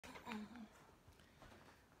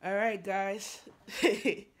All right, guys.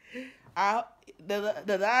 I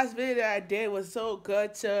the last video that I did was so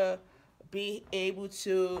good to be able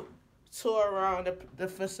to tour around the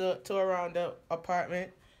facility, tour around the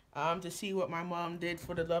apartment, to see what my mom did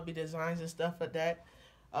for the lovely designs and stuff like that.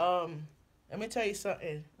 Um, Let me tell you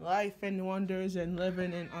something. Life and wonders and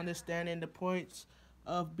living and understanding the points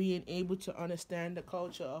of being able to understand the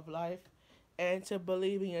culture of life and to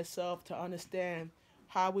believe in yourself to understand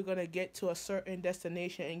how we're going to get to a certain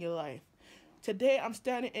destination in your life. Today I'm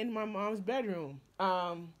standing in my mom's bedroom.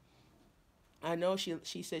 I know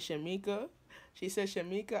she said Shamika. She said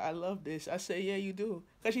Shamika, I love this. I said yeah you do,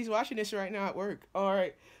 cause she's watching this right now at work. All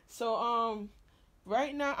right, so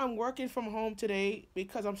right now I'm working from home today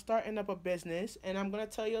because I'm starting up a business, and I'm gonna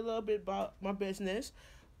tell you a little bit about my business.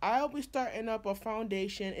 I'll be starting up a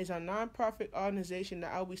foundation. It's a nonprofit organization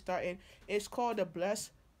that I'll be starting. It's called the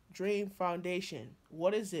Blessed Dream Foundation.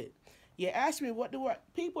 What is it? You ask me what do I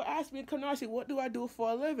people ask me in Canarsie, what do I do for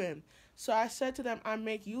a living? So I said to them, I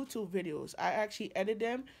make YouTube videos. I actually edit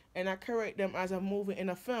them and I curate them as a movie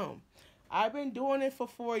and a film. I've been doing it for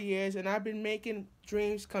 4 years and I've been making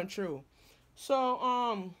dreams come true.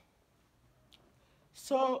 So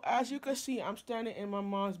so as you can see, I'm standing in my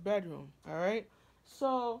mom's bedroom. All right.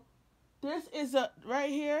 So this is a right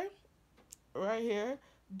here.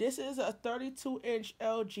 This is a 32-inch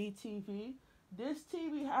LG TV. This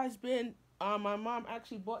TV has been. My mom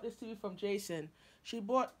actually bought this TV from Jason. She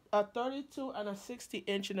bought a 32 and a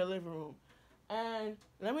 60-inch in the living room. And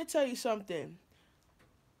let me tell you something.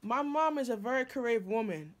 My mom is a very creative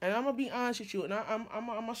woman, and I'm gonna be honest with you, and I'm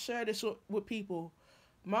gonna share this with people.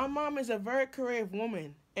 My mom is a very creative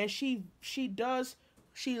woman, and she loves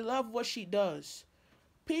what she does.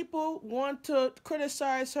 People want to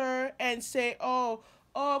criticize her and say, "Oh,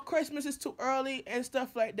 Christmas is too early" and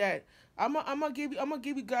stuff like that. I'm gonna give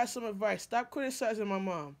you guys some advice. Stop criticizing my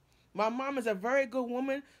mom. My mom is a very good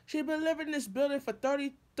woman. She's been living in this building for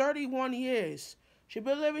 31 years. She's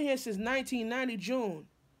been living here since 1990 June.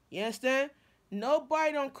 You understand?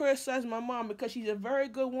 Nobody don't criticize my mom because she's a very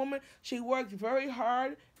good woman. She worked very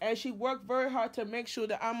hard, and she worked very hard to make sure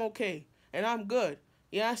that I'm okay and I'm good.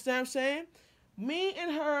 You understand what I'm saying? Me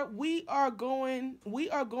and her, we are going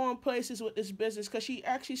places with this business because she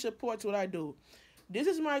actually supports what I do. This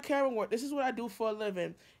is my camera work. This is what I do for a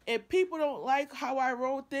living. If people don't like how I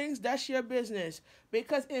roll things, that's your business.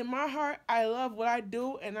 Because in my heart, I love what I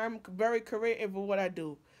do, and I'm very creative with what I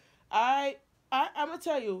do. I'm gonna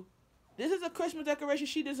tell you, this is a Christmas decoration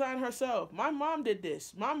she designed herself. My mom did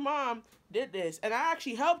this. My mom did this, and I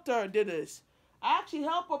actually helped her do this. I actually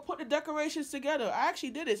helped her put the decorations together. I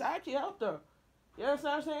actually did this. I actually helped her. You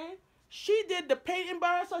understand what I'm saying? She did the painting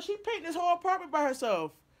by herself. She painted this whole apartment by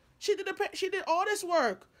herself. She did all this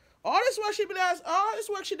work. All this work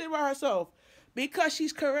she did by herself because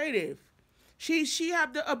she's creative. She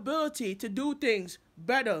have the ability to do things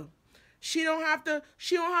better. She don't have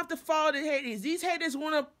to follow the haters. These haters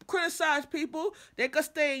want to criticize people. They could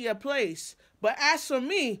stay in your place. But as for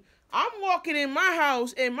me, I'm walking in my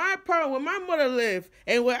house, in my apartment where my mother live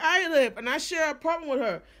and where I live, and I share an apartment with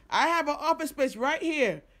her. I have an office space right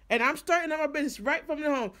here, and I'm starting up my business right from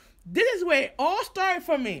the home. This is where it all started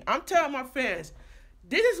for me. I'm telling my fans,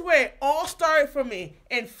 this is where it all started for me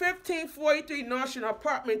in 1543 Nostrand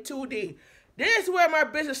Apartment 2D. This is where my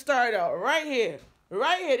business started out, right here.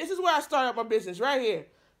 Right here. This is where I started my business, right here.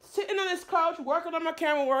 Sitting on this couch, working on my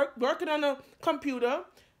camera work, working on the computer.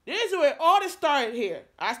 This is where all this started here.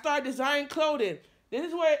 I started designing clothing. This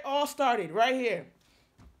is where it all started, right here.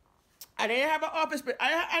 I didn't have an office space.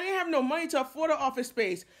 I didn't have no money to afford an office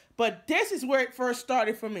space. But this is where it first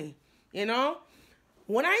started for me. You know?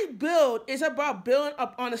 When I build, it's about building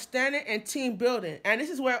up understanding and team building. And this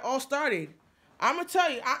is where it all started. I'm going to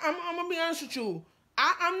tell you, I'm going to be honest with you.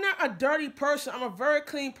 I'm not a dirty person. I'm a very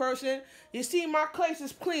clean person. You see, my place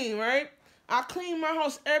is clean, right? I clean my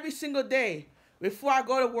house every single day before I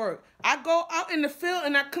go to work. I go out in the field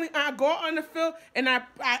and I go out in the field and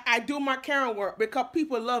I do my camera work because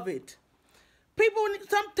people love it.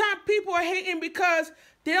 Sometimes people are hating because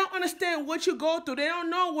they don't understand what you go through. They don't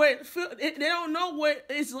know they don't know what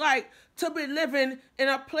it's like to be living in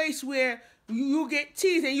a place where you get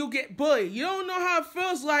teased and you get bullied. You don't know how it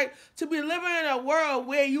feels like to be living in a world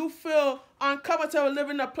where you feel uncomfortable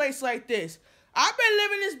living in a place like this. I've been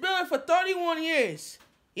living in this building for 31 years.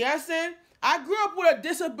 You understand? I grew up with a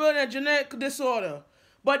disability and a genetic disorder.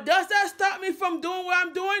 But does that stop me from doing what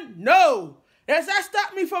I'm doing? No. Does that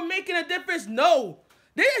stop me from making a difference? No.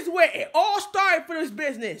 This is where it all started for this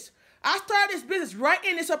business. I started this business right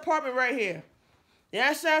in this apartment right here. You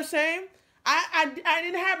understand what I'm saying? I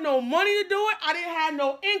didn't have no money to do it. I didn't have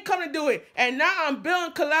no income to do it. And now I'm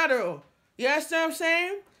building collateral. You understand what I'm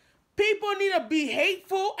saying? People need to be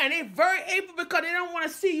hateful, and they're very hateful because they don't want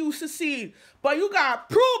to see you succeed. But you got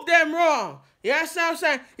to prove them wrong. You understand what I'm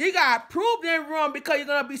saying? You got to prove them wrong because you're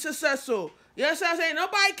going to be successful. You understand what I'm saying?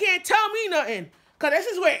 Nobody can't tell me nothing. Because this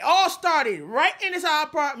is where it all started, right in this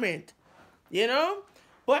apartment. You know?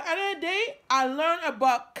 But at the end of the day, I learned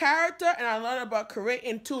about character and I learned about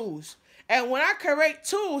creating tools. And when I create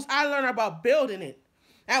tools, I learn about building it.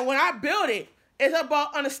 And when I build it, it's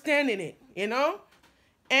about understanding it, you know?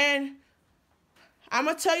 And I'm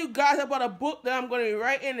going to tell you guys about a book that I'm going to be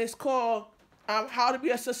writing. It's called How to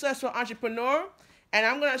Be a Successful Entrepreneur. And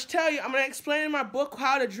I'm going to tell you, I'm going to explain in my book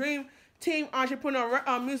how the Dream Team Entrepreneur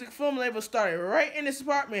music film label started right in this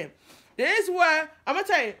apartment. This is where, I'm going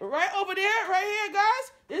to tell you, right over there, right here,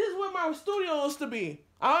 guys, this is where my studio used to be.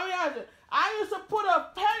 I used to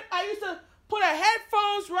put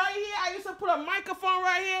headphones right here. I used to put a microphone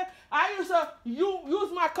right here. I used to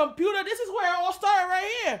use my computer. This is where it all started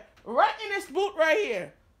right here. Right in this booth right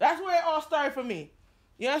here. That's where it all started for me.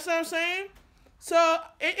 You know what I'm saying? So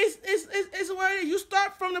it's where you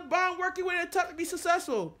start from the bottom, working with it to be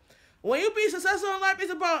successful. When you be successful in life,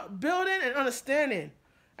 it's about building and understanding.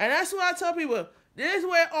 And that's what I tell people. This is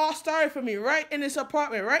where it all started for me, right in this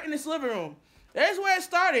apartment, right in this living room. This is where it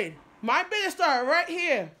started. My business started right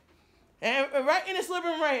here. And right in this living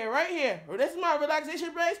room right here, right here. This is my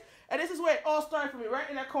relaxation base. And this is where it all started for me, right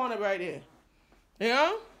in that corner right there. You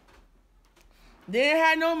know? Didn't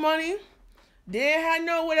have no money. Didn't have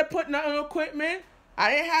nowhere to put no equipment.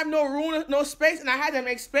 I didn't have no room, no space, and I had to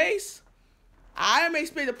make space. I had to make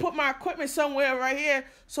space to put my equipment somewhere right here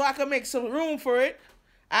so I could make some room for it.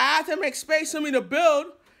 I had to make space for me to build,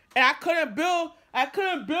 and I couldn't build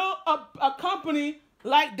a company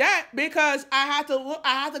like that because I had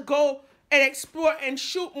to go and explore and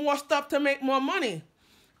shoot more stuff to make more money.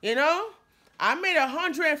 You know? I made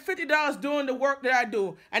 $150 doing the work that I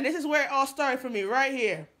do. And this is where it all started for me, right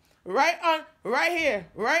here. Right here.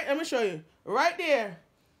 Let me show you. Right there.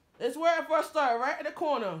 This is where it first started, right in the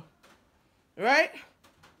corner. Right?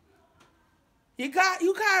 You got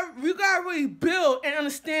to really build and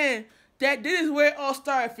understand that this is where it all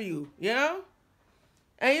started for you, you know?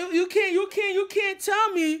 And you can't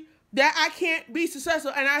tell me that I can't be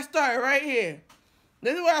successful. And I started right here.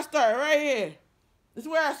 This is where I started right here. This is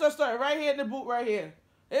where I started right here in the booth right here.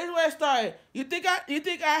 This is where I started. You think I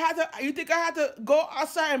had to go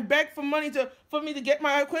outside and beg for money for me to get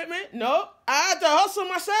my equipment? No, I had to hustle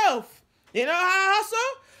myself. You know how I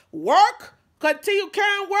hustle? Work, continue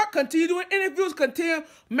carrying work, continue doing interviews, continue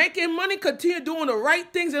making money, continue doing the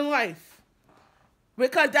right things in life.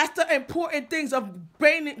 Because that's the important things of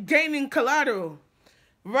gaining collateral.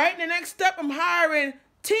 Right? The next step, I'm hiring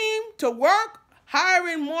team to work,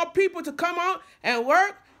 hiring more people to come out and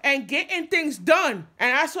work, and getting things done.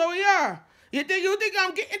 And that's where we are. You think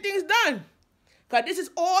I'm getting things done? Because this is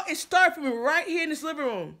all it started for me right here in this living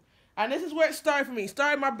room. And this is where it started for me.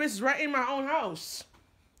 Started my business right in my own house.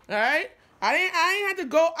 All right? I didn't have to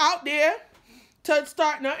go out there to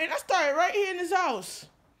start nothing. I started right here in this house.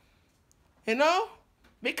 You know?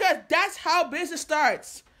 Because that's how business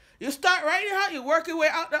starts. You start right here, you work your way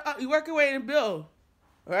out, you work your way and build.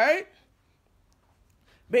 Right?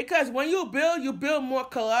 Because when you build more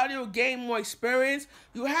collateral, gain more experience.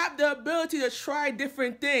 You have the ability to try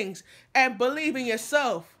different things and believe in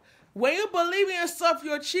yourself. When you believe in yourself,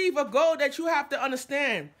 you achieve a goal that you have to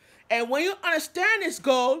understand. And when you understand this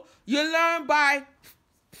goal, you learn by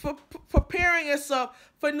preparing yourself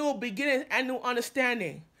for new beginnings and new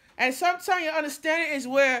understanding. And sometimes your understanding is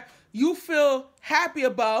where you feel happy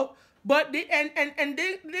about, but the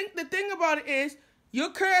thing about it is, you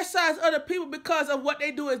criticize other people because of what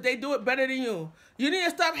they do is they do it better than you. You need to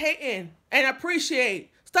stop hating and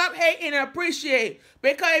appreciate. Stop hating and appreciate.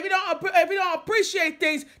 Because if you don't appreciate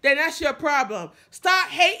things, then that's your problem. Stop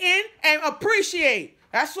hating and appreciate.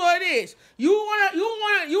 That's what it is. You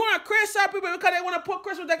wanna criticize people because they want to put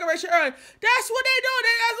Christmas decoration early. That's what they do.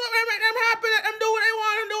 That's what make them happy. Let them do what they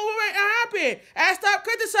want to do what make them happy. And stop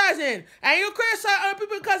criticizing. And you criticize other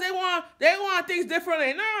people because they want things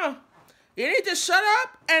differently. No. You need to shut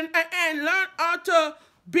up and learn how to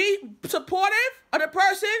be supportive of the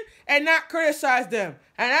person and not criticize them.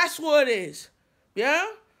 And that's what it is. Yeah?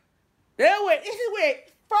 This is where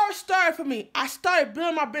it first started for me. I started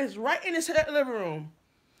building my business right in this living room.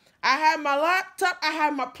 I had my laptop. I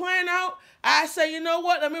had my plan out. I said, you know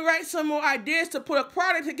what? Let me write some more ideas to put a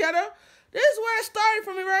product together. This is where it started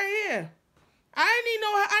for me right here. I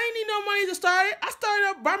didn't need no money to start it. I started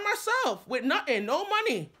up by myself with nothing, no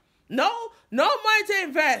money. No money to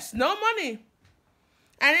invest. No money.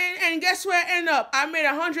 And guess where I end up? I made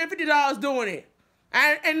 $150 doing it.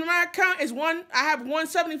 And my account is I have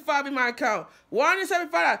 $175 in my account.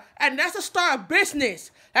 $175. And that's the start of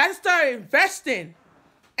business. That's the start of investing.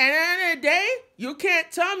 And at the end of the day, you can't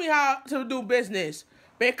tell me how to do business.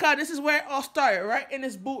 Because this is where it all started, right in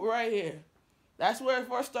this boot right here. That's where it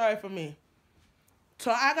first started for me.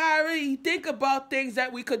 So I gotta really think about things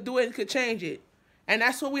that we could do and could change it. And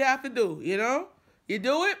that's what we have to do, you know? You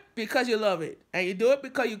do it because you love it. And you do it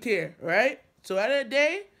because you care, right? So at the end of the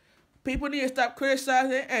day, people need to stop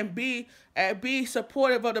criticizing and be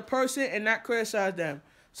supportive of the person and not criticize them.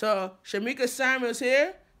 So Shamika Samuels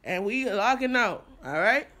here, and we logging out, all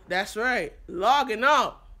right? That's right, logging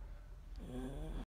out.